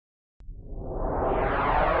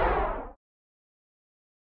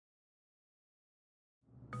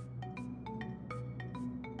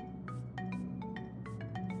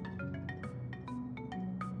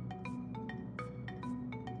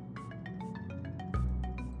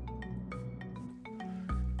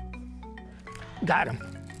Got him.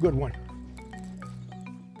 Good one.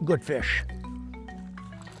 Good fish.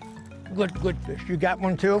 Good fish. You got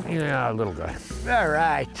one too? Yeah, a little guy. All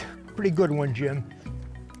right. Pretty good one, Jim.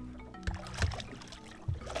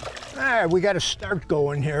 All right, we got to start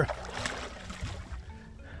going here.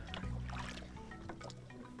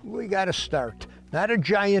 We got to start. Not a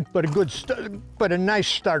giant, but a good but a nice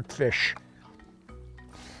start fish.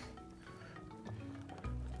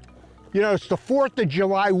 You know, it's the 4th of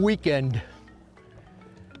July weekend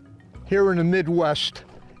here in the Midwest,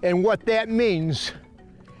 and what that means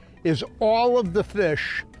is all of the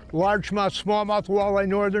fish, largemouth, smallmouth, walleye,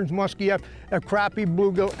 northerns, muskie, crappie,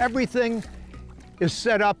 bluegill, everything is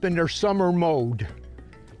set up in their summer mode.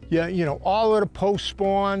 Yeah, you know, all of the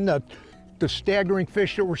post-spawn, the staggering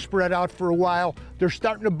fish that were spread out for a while, they're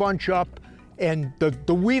starting to bunch up, and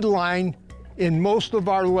the weed line in most of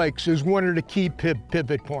our lakes is one of the key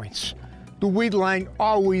pivot points. The weed line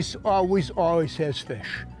always has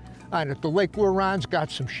fish on it. The lake we're on's got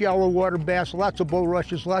some shallow water bass, lots of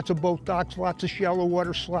bulrushes, lots of boat docks, lots of shallow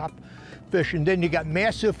water slop fish, and then you got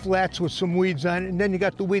massive flats with some weeds on it, and then you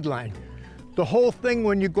got the weed line. The whole thing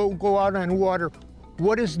when you go out on water,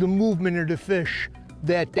 what is the movement of the fish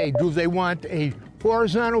that day? Do they want a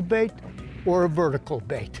horizontal bait or a vertical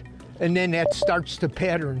bait? And then that starts to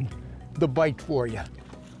pattern the bite for you.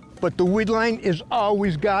 But the weed line is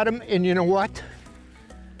always got them, and you know what?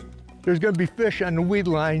 There's gonna be fish on the weed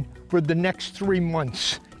line for the next 3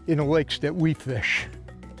 months in the lakes that we fish.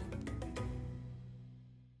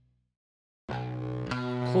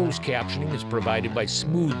 Closed captioning is provided by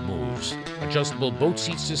Smooth Moves, adjustable boat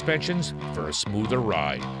seat suspensions for a smoother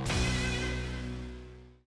ride.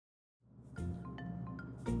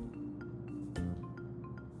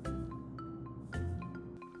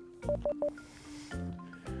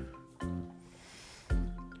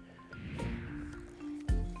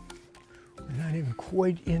 Not even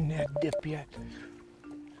quite in that dip yet.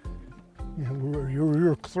 You know,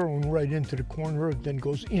 you're throwing right into the corner, it then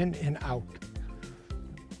goes in and out.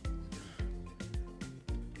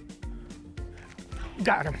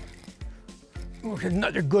 Got him. Oh,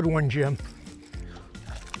 another good one, Jim.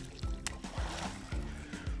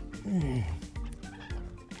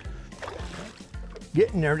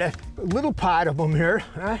 Getting there, that little pot of them here,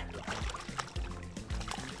 huh?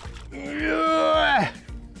 Yeah.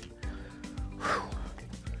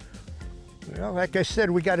 Well, like I said,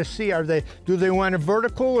 we got to see, do they want it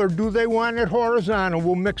vertical or do they want it horizontal?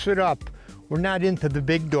 We'll mix it up. We're not into the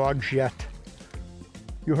big dogs yet.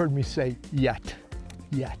 You heard me say yet.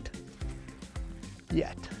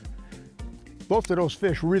 Both of those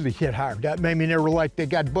fish really hit hard. I mean, they were like they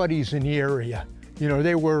got buddies in the area. You know,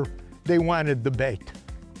 they wanted the bait.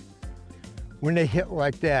 When they hit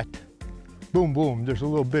like that, boom, boom, there's a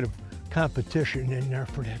little bit of competition in there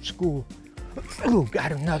for that school. Ooh,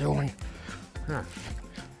 got another one. Huh.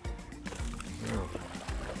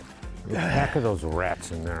 The back of those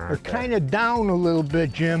rats in there. They're kind of down a little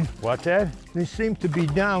bit, Jim. What, Dad? They seem to be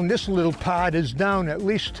down. This little pod is down. At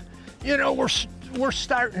least, you know, we're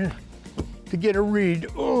starting to get a read.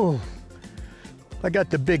 Oh, I got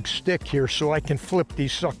the big stick here so I can flip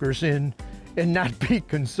these suckers in and not be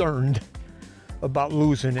concerned about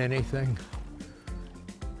losing anything.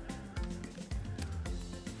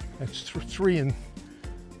 That's 3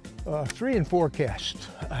 and 4 casts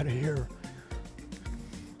out of here.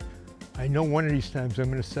 I know one of these times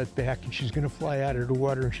I'm going to set back and she's going to fly out of the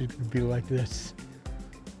water and she's going to be like this.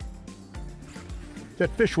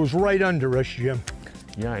 That fish was right under us, Jim.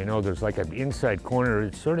 Yeah, I know. There's like an inside corner.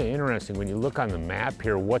 It's sort of interesting when you look on the map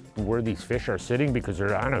here where these fish are sitting, because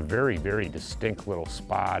they're on a very, very distinct little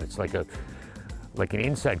spot. It's like an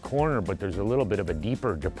inside corner, but there's a little bit of a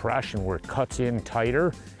deeper depression where it cuts in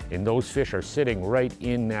tighter, and those fish are sitting right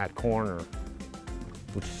in that corner,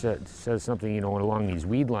 which says something, you know, along these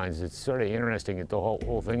weed lines. It's sort of interesting that the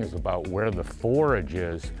whole thing is about where the forage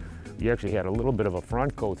is. You actually had a little bit of a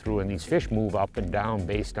front go through, and these fish move up and down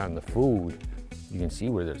based on the food. You can see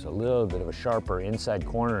where there's a little bit of a sharper inside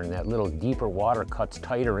corner, and that little deeper water cuts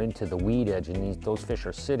tighter into the weed edge, and those fish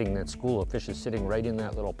are sitting, that school of fish is sitting right in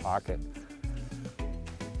that little pocket.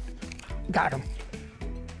 Got him.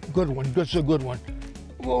 Good one. That's a good one.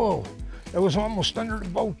 Whoa, that was almost under the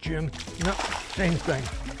boat, Jim. No, same thing.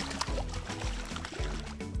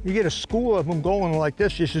 You get a school of them going like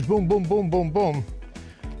this, just says boom, boom, boom, boom, boom.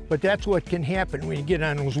 But that's what can happen when you get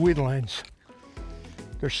on those weed lines.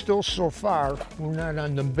 They're still so far. We're not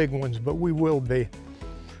on the big ones, but we will be.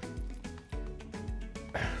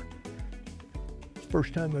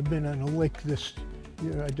 First time I've been on a lake this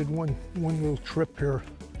year. I did one little trip here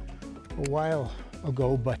a while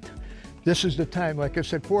ago, but This is the time, like I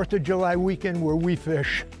said, 4th of July weekend where we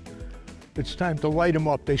fish. It's time to light them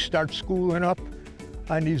up. They start schooling up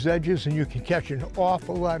on these edges and you can catch an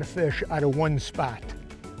awful lot of fish out of one spot.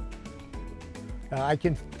 I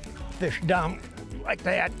can fish down like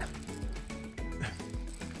that.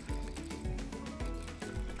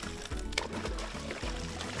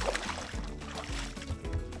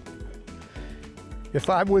 If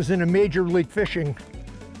I was in a major league fishing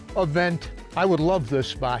event, I would love this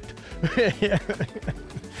spot.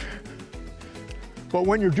 But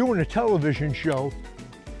when you're doing a television show,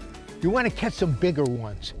 you want to catch some bigger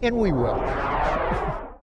ones, and we will.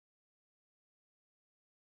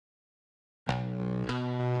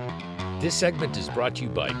 This segment is brought to you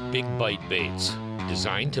by Big Bite Baits,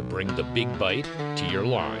 designed to bring the big bite to your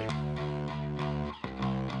line.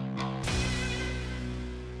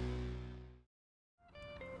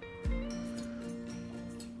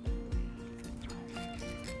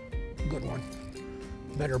 Good one.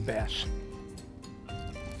 Better bass.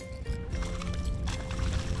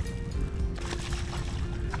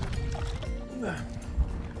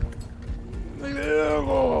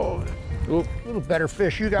 Oh, a little better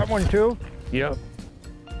fish. You got one too? Yep.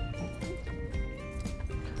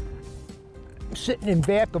 Sitting in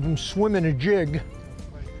back of him swimming a jig.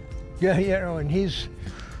 Yeah, you know, and he's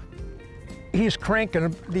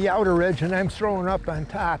cranking the outer edge and I'm throwing up on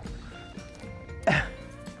top. A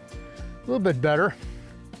little bit better.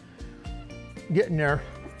 Getting there.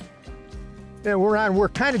 Yeah, we're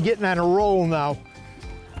kind of getting on a roll now.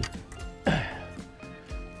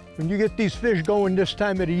 When you get these fish going this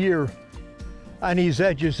time of the year on these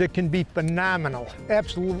edges, it can be phenomenal,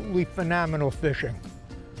 absolutely phenomenal fishing.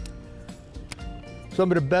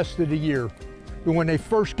 Some of the best of the year. But when they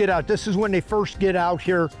first get out, this is when they first get out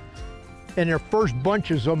here, and their first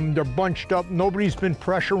bunches of them, they're bunched up. Nobody's been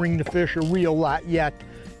pressuring the fish a real lot yet.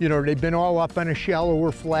 You know, they've been all up on the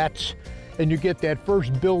shallower flats, and you get that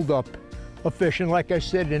first buildup of fish. And like I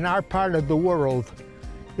said, in our part of the world,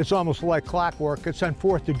 it's almost like clockwork. It's on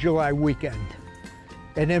 4th of July weekend.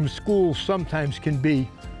 And them schools sometimes can be,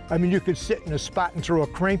 I mean, you could sit in a spot and throw a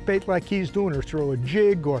crankbait like he's doing, or throw a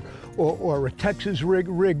jig, or a Texas rig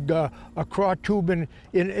a craw tube in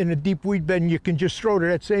a deep weed bed, and you can just throw to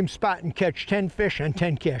that same spot and catch 10 fish on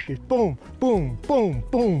 10 caches. Boom, boom, boom,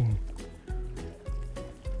 boom.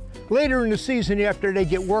 Later in the season, after they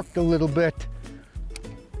get worked a little bit,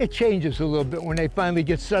 it changes a little bit when they finally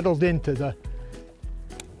get settled into the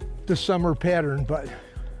summer pattern. But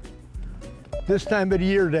this time of the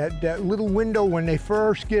year, that little window when they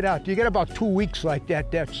first get out, you get about 2 weeks like that.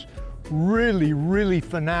 That's really, really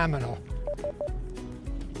phenomenal.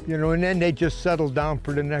 You know, and then they just settle down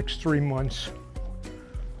for the next 3 months.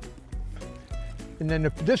 And then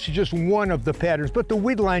this is just one of the patterns, but the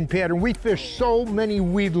weed line pattern, we fish so many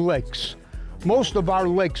weed lakes. Most of our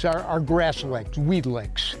lakes are grass lakes, weed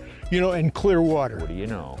lakes, you know, and clear water. What do you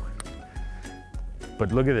know?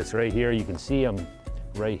 But look at this right here. You can see them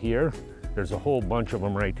right here. There's a whole bunch of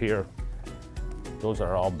them right here. Those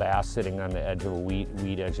are all bass sitting on the edge of a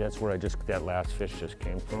weed edge. That's where that last fish just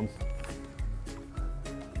came from.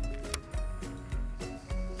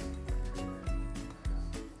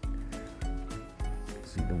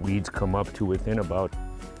 See, the weeds come up to within about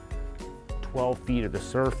 12 feet of the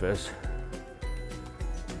surface.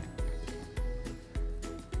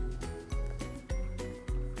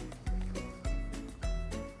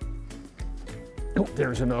 Oh,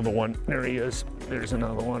 there's another one. There he is. There's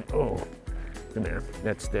another one. Oh, come here.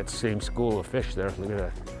 That's that same school of fish there. Look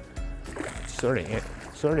at that. Sort of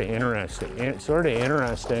interesting. Sort of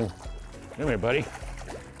interesting. Come here, buddy.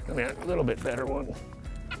 Come here. A little bit better one.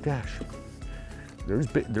 Gosh,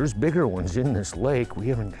 there's bigger ones in this lake. We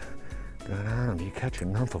haven't got on them. You catch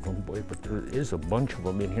enough of them, boy. But there is a bunch of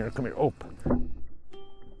them in here. Come here. Oh.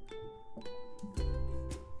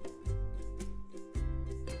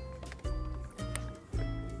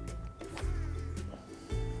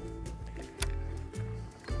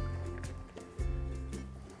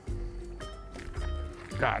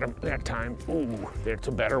 Got him that time. Ooh, that's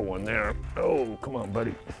a better one there. Oh, come on,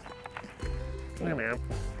 buddy. Come here.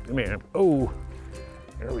 Come here. Oh,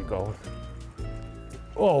 there we go.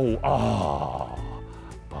 Oh,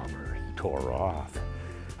 bummer. He tore off.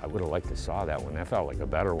 I would have liked to saw that one. That felt like a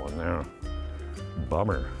better one there.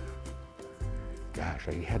 Bummer. Gosh,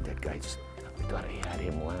 I had that guy. I thought I had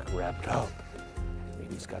him wrapped up.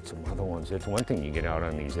 Maybe he's got some other ones. It's one thing you get out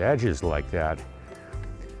on these edges like that.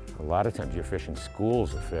 A lot of times you're fishing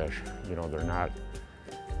schools of fish. You know, they're not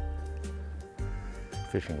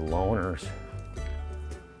fishing loners.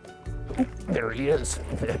 There he is,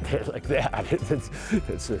 like that.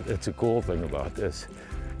 It's a cool thing about this.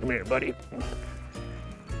 Come here, buddy.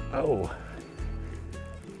 Oh,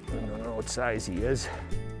 I don't know what size he is.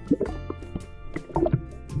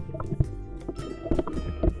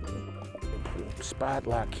 Spot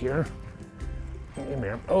lock here. Come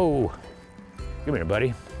here. Oh, come here,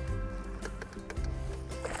 buddy.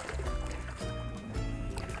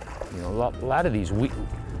 You know, a lot of these oh,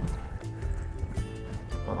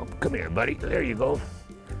 come here, buddy. There you go.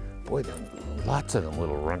 Boy, there are lots of them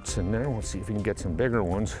little runts in there. We'll see if we can get some bigger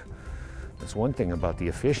ones. That's one thing about the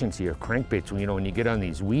efficiency of crankbaits. You know, when you get on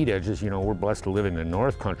these weed edges, you know, we're blessed to live in the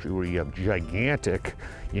North Country where you have gigantic,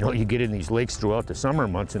 you know, you get in these lakes throughout the summer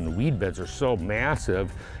months and the weed beds are so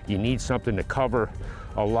massive, you need something to cover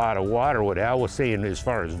a lot of water. What Al was saying as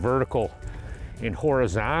far as vertical and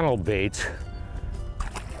horizontal baits,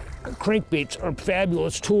 crankbaits are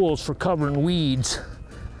fabulous tools for covering weeds,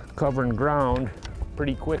 covering ground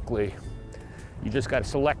pretty quickly. You just got to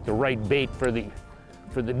select the right bait for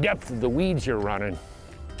the depth of the weeds you're running.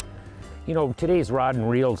 You know, today's rod and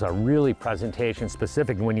reels are really presentation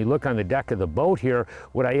specific. When you look on the deck of the boat here,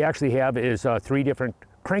 what I actually have is 3 different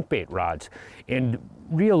crankbait rods. And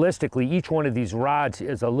realistically, each one of these rods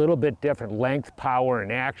is a little bit different length, power,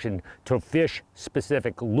 and action to fish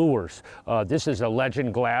specific lures. This is a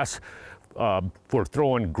Legend glass for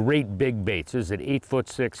throwing great big baits. This is an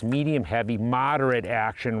 8'6", medium heavy, moderate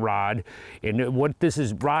action rod. And what this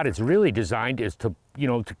rod is really designed is to, you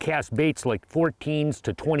know, to cast baits like 14s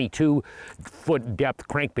to 22 foot depth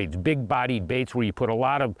crankbaits, big bodied baits where you put a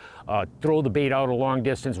lot of, throw the bait out a long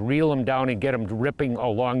distance, reel them down and get them ripping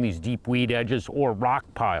along these deep weed edges or rock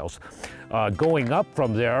piles. Going up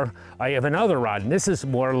from there, I have another rod, and this is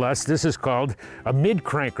more or less, this is called a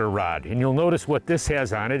mid-cranker rod. And you'll notice what this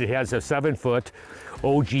has on it. It has a 7-foot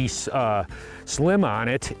OG Slim on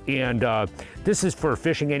it, and this is for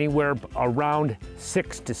fishing anywhere around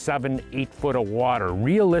 6 to 7, 8 foot of water.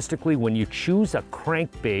 Realistically, when you choose a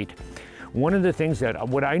crankbait, one of the things that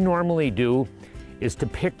what I normally do is to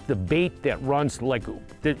pick the bait that runs like,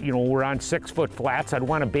 you know, we're on 6-foot flats. I'd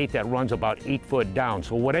want a bait that runs about 8 foot down.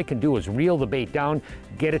 So what I can do is reel the bait down,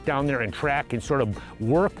 get it down there and track and sort of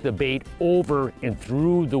work the bait over and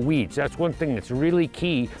through the weeds. That's one thing that's really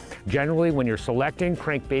key. Generally, when you're selecting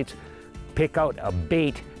crankbaits, pick out a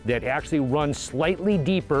bait that actually runs slightly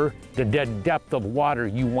deeper than the depth of water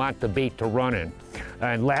you want the bait to run in.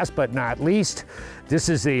 And last but not least, this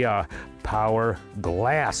is a Power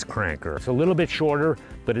glass cranker. It's a little bit shorter,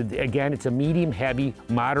 but again, it's a medium heavy,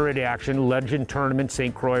 moderate action, Legend Tournament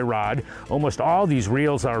St. Croix rod. Almost all these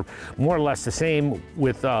reels are more or less the same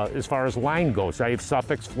with as far as line goes. I have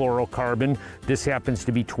Suffolk's fluorocarbon. This happens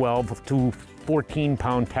to be 12 to 14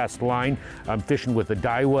 pound test line. I'm fishing with a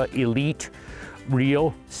Daiwa Elite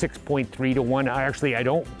reel, 6.3 to 1. I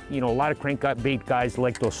don't, you know, a lot of crankbait guys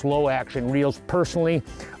like those slow action reels. Personally,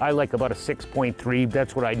 I like about a 6.3.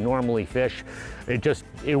 That's what I normally fish.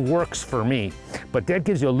 It works for me. But that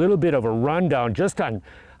gives you a little bit of a rundown just on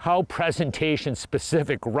how presentation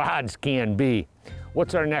specific rods can be.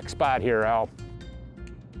 What's our next spot here, Al?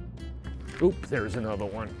 Oop, there's another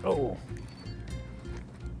one. Oh.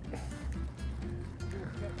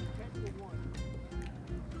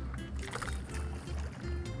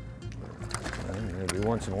 Every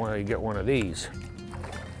once in a while you get one of these.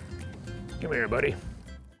 Come here, buddy.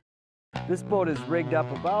 This boat is rigged up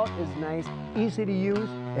about as nice. Easy to use,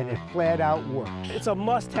 and it flat out works. It's a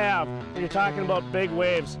must-have when you're talking about big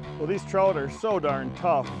waves. Well, these trout are so darn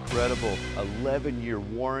tough. Incredible 11-year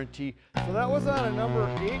warranty. So that was on a number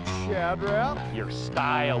 8 Shad Rap. Your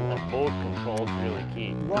style of boat control is really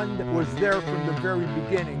key. One that was there from the very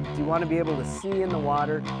beginning. You want to be able to see in the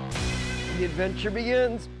water. The adventure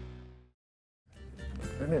begins.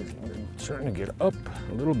 And it's starting to get up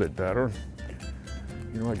a little bit better.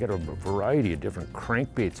 You know, I got a variety of different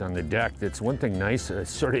crankbaits on the deck. That's one thing nice,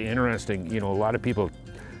 sort of interesting. You know, a lot of people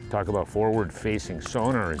talk about forward-facing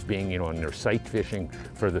sonar as being, you know, and they're sight fishing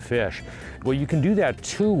for the fish. Well, you can do that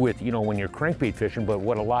too with, you know, when you're crankbait fishing, but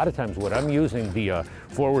what a lot of times what I'm using the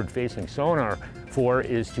forward-facing sonar for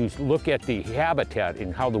is to look at the habitat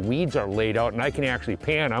and how the weeds are laid out, and I can actually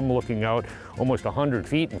pan. I'm looking out almost 100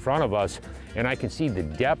 feet in front of us, and I can see the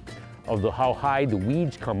depth of how high the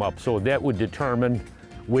weeds come up, so that would determine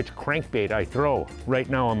which crankbait I throw. Right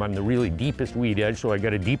now I'm on the really deepest weed edge, so I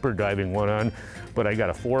got a deeper diving one on, but I got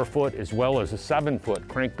a 4-foot as well as a 7-foot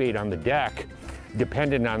crankbait on the deck,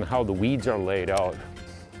 depending on how the weeds are laid out.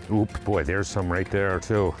 Oop, boy, there's some right there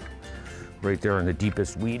too. Right there on the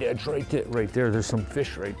deepest weed edge, right there, there's some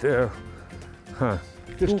fish right there. Huh.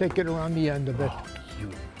 Just take it around the end of it. Oh,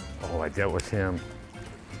 cute. Oh, that was him.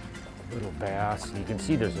 Little bass. You can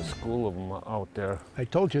see there's a school of them out there. I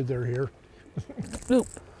told you they're here. Oop.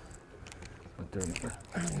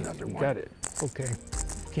 Another one. Got it. Okay.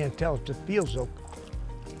 Can't tell if it feels okay.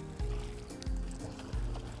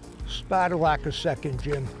 Spot a lock a second,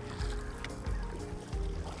 Jim.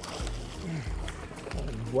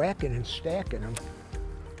 Whacking and stacking them.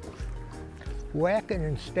 Whacking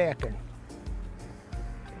and stacking.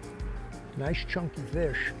 Nice chunky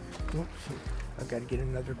fish. Oops, I gotta get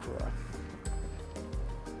another craw.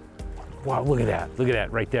 Wow, look at that. Look at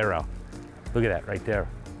that right there, Al. Look at that right there.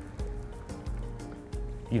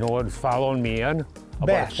 You know what was following me in?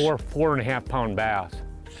 Bass. About a 4.5 pound bass.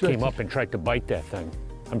 Came up and tried to bite that thing.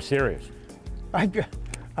 I'm serious. I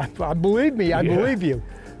believe me, I believe you.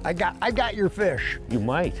 I got your fish. You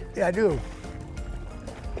might. Yeah, I do.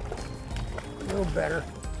 A little better.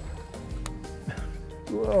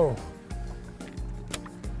 Whoa.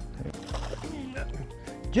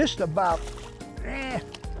 Just about,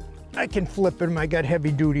 I can flip him. I got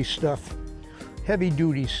heavy duty stuff. Heavy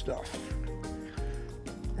duty stuff.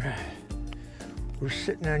 We're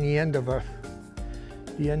sitting on the end of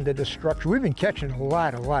the structure. We've been catching a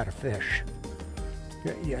lot of fish.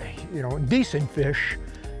 Yeah, you know, decent fish.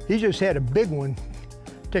 He just had a big one.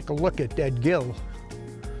 Take a look at that gill.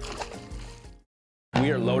 We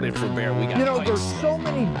are loaded for bear. We got You know, bites. there's so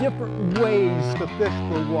many different ways to fish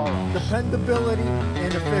for walleye. Dependability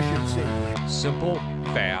and efficiency. Simple,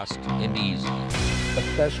 fast, and easy. The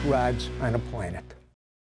best rods on the planet.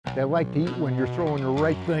 They like to eat when you're throwing the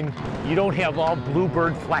right thing. You don't have all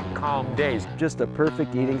bluebird flat calm days. Just a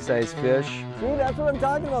perfect eating size fish. See, that's what I'm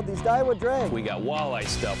talking about, these Daiwa drag. We got walleye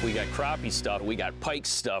stuff, we got crappie stuff, we got pike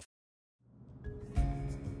stuff.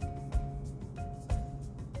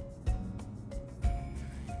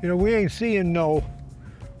 You know, we ain't seeing no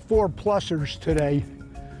 4-plussers today,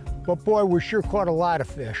 but boy, we sure caught a lot of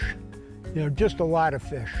fish. You know, just a lot of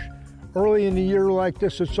fish. Early in the year like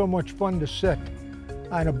this, it's so much fun to sit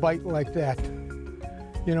on a bite like that.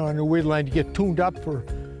 You know, on the weed line to get tuned up for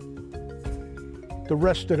the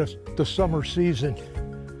rest of the summer season,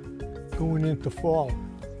 going into fall.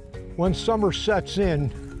 When summer sets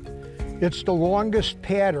in, it's the longest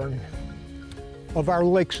pattern of our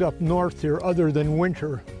lakes up north here, other than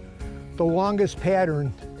winter, the longest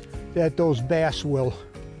pattern that those bass will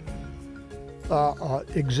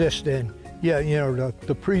exist in. Yeah, you know,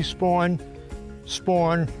 the pre-spawn,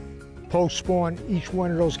 spawn, post-spawn, each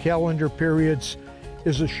one of those calendar periods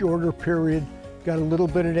is a shorter period. Got a little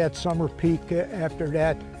bit of that summer peak after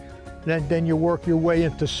that. Then you work your way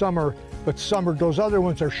into summer, but summer, those other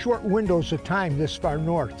ones are short windows of time this far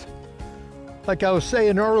north. Like I was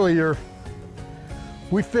saying earlier,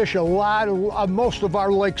 we fish a lot of, most of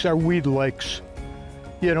our lakes are weed lakes.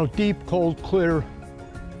 You know, deep, cold, clear.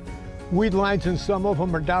 Weed lines in some of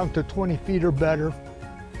them are down to 20 feet or better.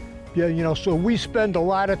 Yeah, you know, so we spend a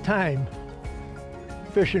lot of time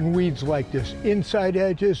fishing weeds like this. Inside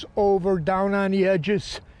edges, over, down on the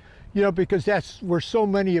edges. You know, because that's where so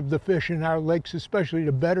many of the fish in our lakes, especially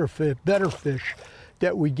the better fish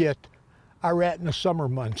that we get, are at in the summer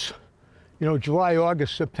months. You know, July,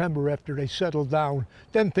 August, September, after they settle down,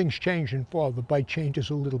 then things change in fall. The bite changes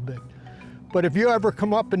a little bit. But if you ever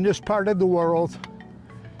come up in this part of the world,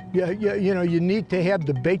 you know, you need to have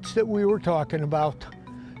the baits that we were talking about.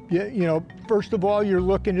 You know, first of all, you're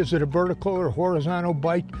looking, is it a vertical or horizontal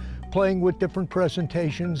bite? Playing with different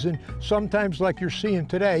presentations, and sometimes, like you're seeing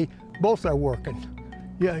today, both are working.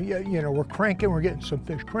 You know, we're cranking, we're getting some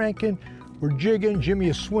fish cranking, we're jigging, Jimmy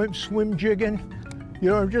is swim jigging. You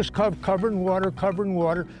know, just covering water.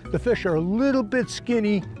 The fish are a little bit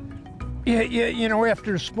skinny, you know,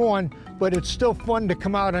 after the spawn, but it's still fun to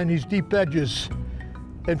come out on these deep edges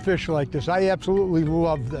and fish like this. I absolutely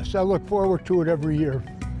love this. I look forward to it every year.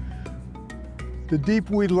 The deep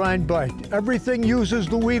weed line bite. Everything uses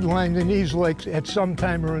the weed line in these lakes at some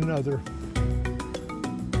time or another.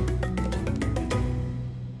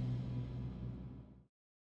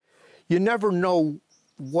 You never know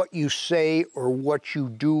what you say or what you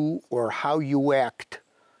do or how you act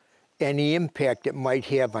and the impact it might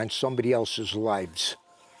have on somebody else's lives.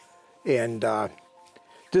 And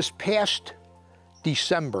this past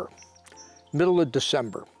December, middle of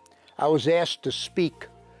December, I was asked to speak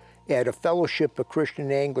at a Fellowship of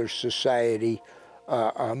Christian Anglers Society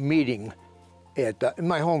meeting in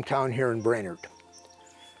my hometown here in Brainerd.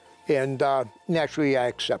 And naturally I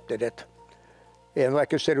accepted it. And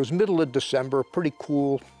like I said, it was middle of December, pretty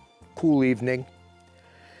cool evening.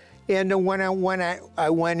 And when I went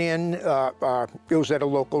in, it was at a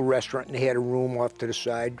local restaurant and they had a room off to the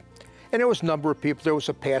side. And there was a number of people. There was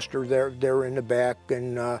a pastor there in the back,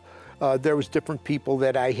 and there was different people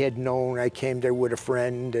that I had known. I came there with a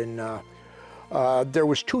friend, and there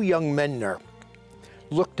was 2 young men there.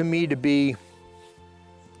 Looked to me to be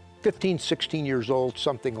 15, 16 years old,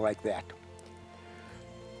 something like that.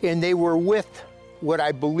 And they were with what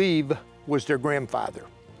I believe was their grandfather.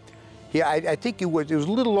 Yeah, I think he was a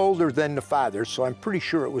little older than the father, so I'm pretty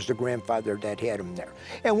sure it was the grandfather that had him there.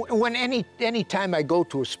 And when any time I go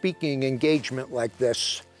to a speaking engagement like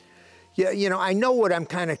this, yeah, you know, I know what I'm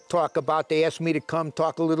kind of talk about. They ask me to come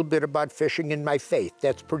talk a little bit about fishing and my faith.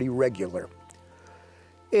 That's pretty regular.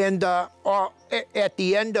 And at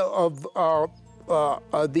the end of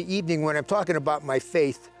the evening, when I'm talking about my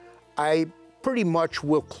faith, I pretty much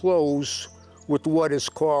will close with what is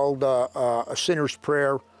called a sinner's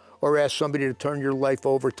prayer, or ask somebody to turn your life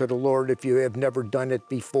over to the Lord if you have never done it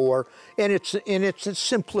before. And it's a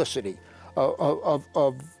simplicity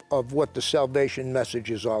of what the salvation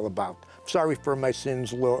message is all about. Sorry for my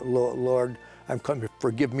sins, Lord. I'm coming,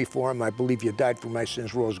 forgive me for them. I believe you died for my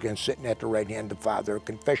sins, rose again, sitting at the right hand of the Father. A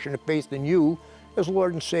confession of faith in you as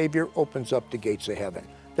Lord and Savior opens up the gates of heaven.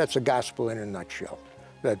 That's the gospel in a nutshell.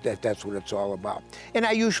 That's what it's all about. And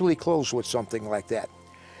I usually close with something like that.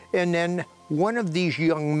 And then one of these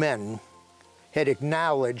young men had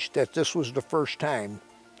acknowledged that this was the first time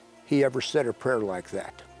he ever said a prayer like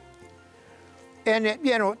that. And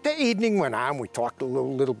you know, the evening went on. We talked a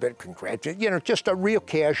little bit, congratulated, you know, just a real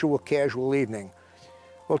casual evening.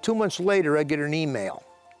 Well, 2 months later, I get an email.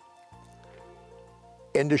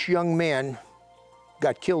 And this young man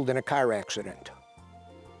got killed in a car accident.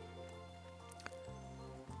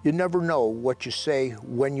 You never know what you say,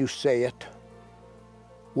 when you say it,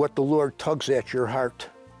 what the Lord tugs at your heart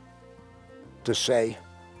to say.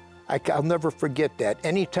 I'll never forget that.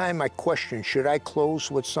 Anytime I question, should I close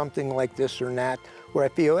with something like this or not, where I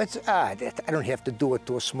feel it's odd, I don't have to do it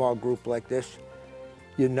to a small group like this.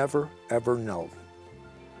 You never, ever know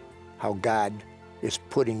how God is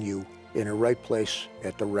putting you in the right place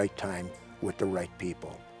at the right time with the right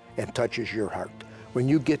people and touches your heart. When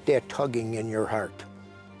you get that tugging in your heart,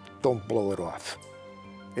 don't blow it off.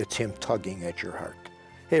 It's Him tugging at your heart.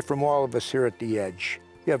 Hey, from all of us here at The Edge,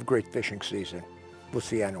 you have a great fishing season. We'll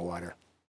see you on the water.